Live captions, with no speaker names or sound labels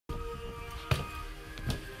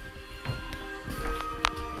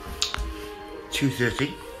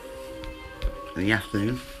2:30 in the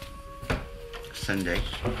afternoon, Sunday,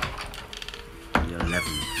 the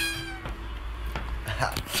 11th.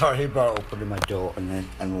 Sorry about opening my door and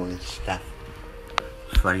all this stuff.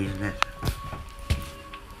 It's funny, isn't it?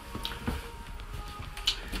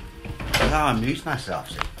 That's how I amuse myself,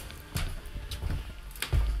 see.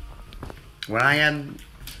 When I'm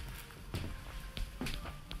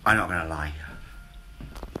not going to lie.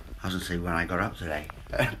 I was going to say when I got up today.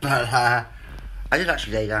 But I did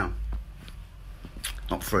actually lay down.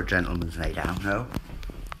 Not for a gentleman's lay down, no.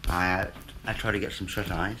 I tried to get some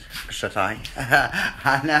shut-eye.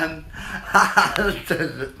 And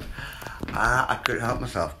I couldn't help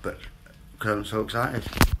myself, but because I'm so excited.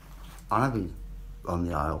 And I've been on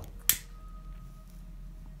the aisle.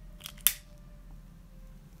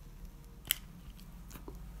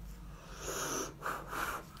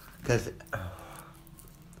 Because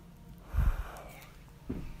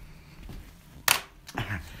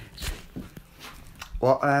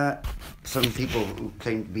what some people who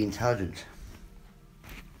claim to be intelligent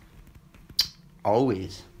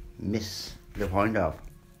always miss the point of.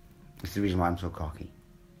 It's the reason why I'm so cocky.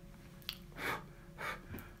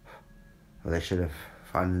 Well, they should have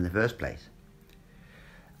found it in the first place.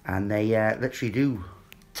 And they literally do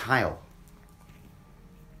tile.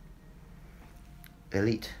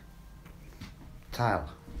 Elite tile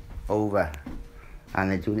over, and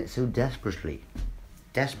they're doing it so desperately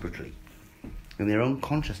in their own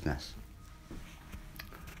consciousness,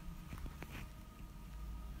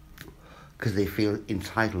 because they feel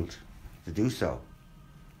entitled to do so.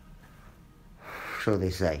 So they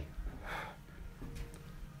say.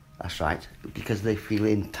 That's right, because they feel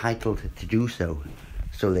entitled to do so.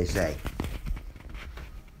 So they say.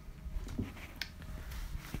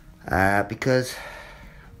 Because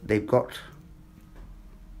they've got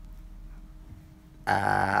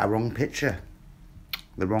the wrong picture,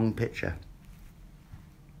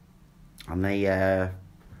 and they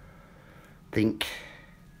think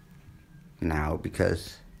now,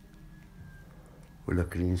 because we're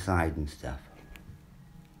looking inside and stuff,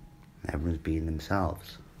 everyone's being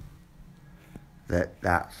themselves,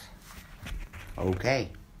 that's okay.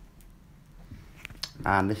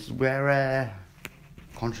 And this is where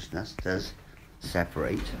consciousness does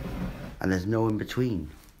separate, and there's no in between.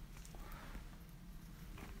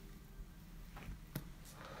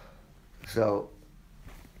 So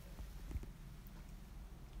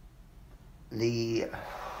the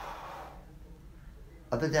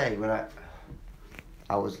other day when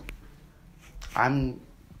I'm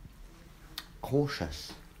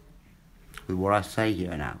cautious with what I say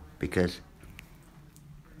here now, because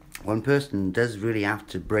one person does really have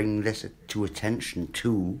to bring this to attention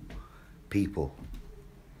to people,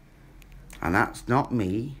 and that's not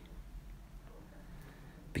me,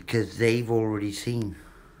 because they've already seen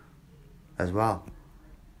as well.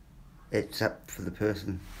 It's up for the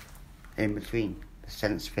person in between, the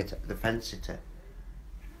fence sitter,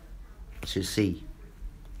 to see.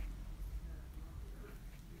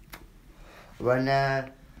 When they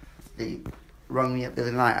rung me up the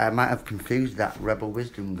other night, I might have confused that Rebel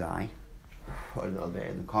Wisdom guy a little bit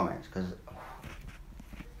in the comments, because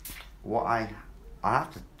what I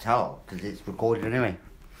have to tell, because it's recorded anyway.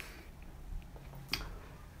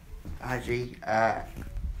 IG,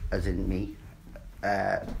 as in me,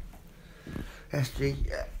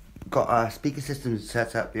 SG, got a speaker system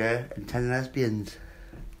set up, yeah, and 10 lesbians.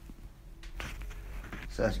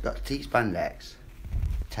 So she's got Spandex,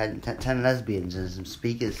 10 lesbians and some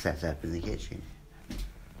speakers set up in the kitchen.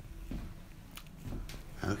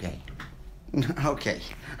 Okay. Okay.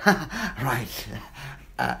 Right.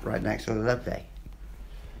 Right next to the love day.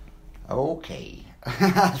 Okay.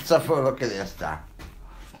 Let's have a look at this now.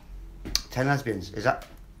 10 lesbians. Is that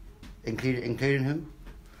including who?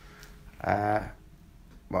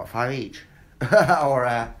 What, 5 each?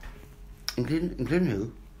 Or including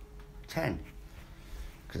who? 10.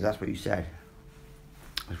 Because that's what you said.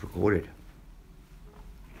 It's recorded.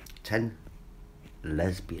 10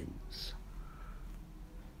 lesbians.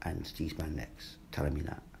 And Steve Spandex telling me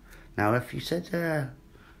that. Now, if you said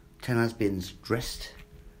 10 lesbians dressed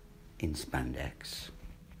in spandex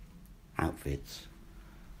outfits,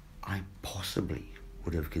 I possibly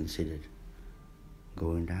would have considered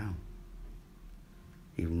going down,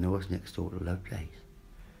 even though it's next door to Love Place.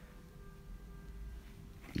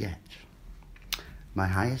 Yet, my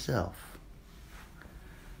higher self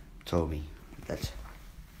told me that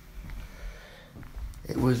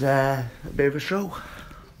it was a bit of a show.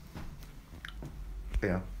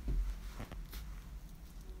 Yeah.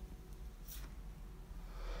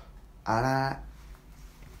 And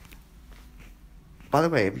by the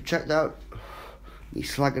way, have you checked out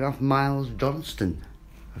He's slagging off Miles Johnston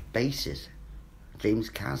of bases, James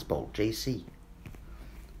Casbolt, JC,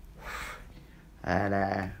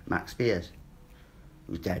 and Max Spears,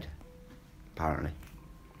 who's dead, apparently.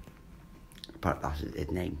 That's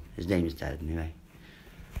his name. His name is dead anyway.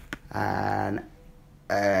 And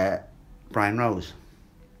Brian Rose.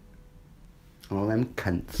 And all them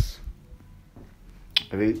cunts.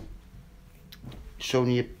 Have you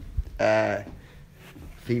shown your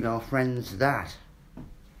female friends that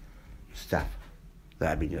stuff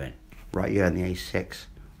that I've been doing? Right here on the A6,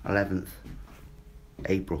 11th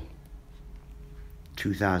April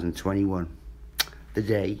 2021. The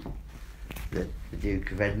day that the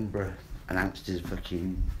Duke of Edinburgh announced his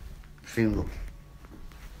fucking funeral.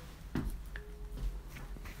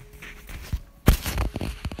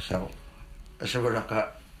 So, let's have a look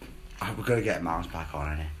at. We're going to get Miles back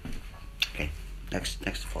on, innit? Okay, next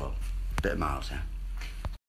to follow. Bit of Miles, yeah.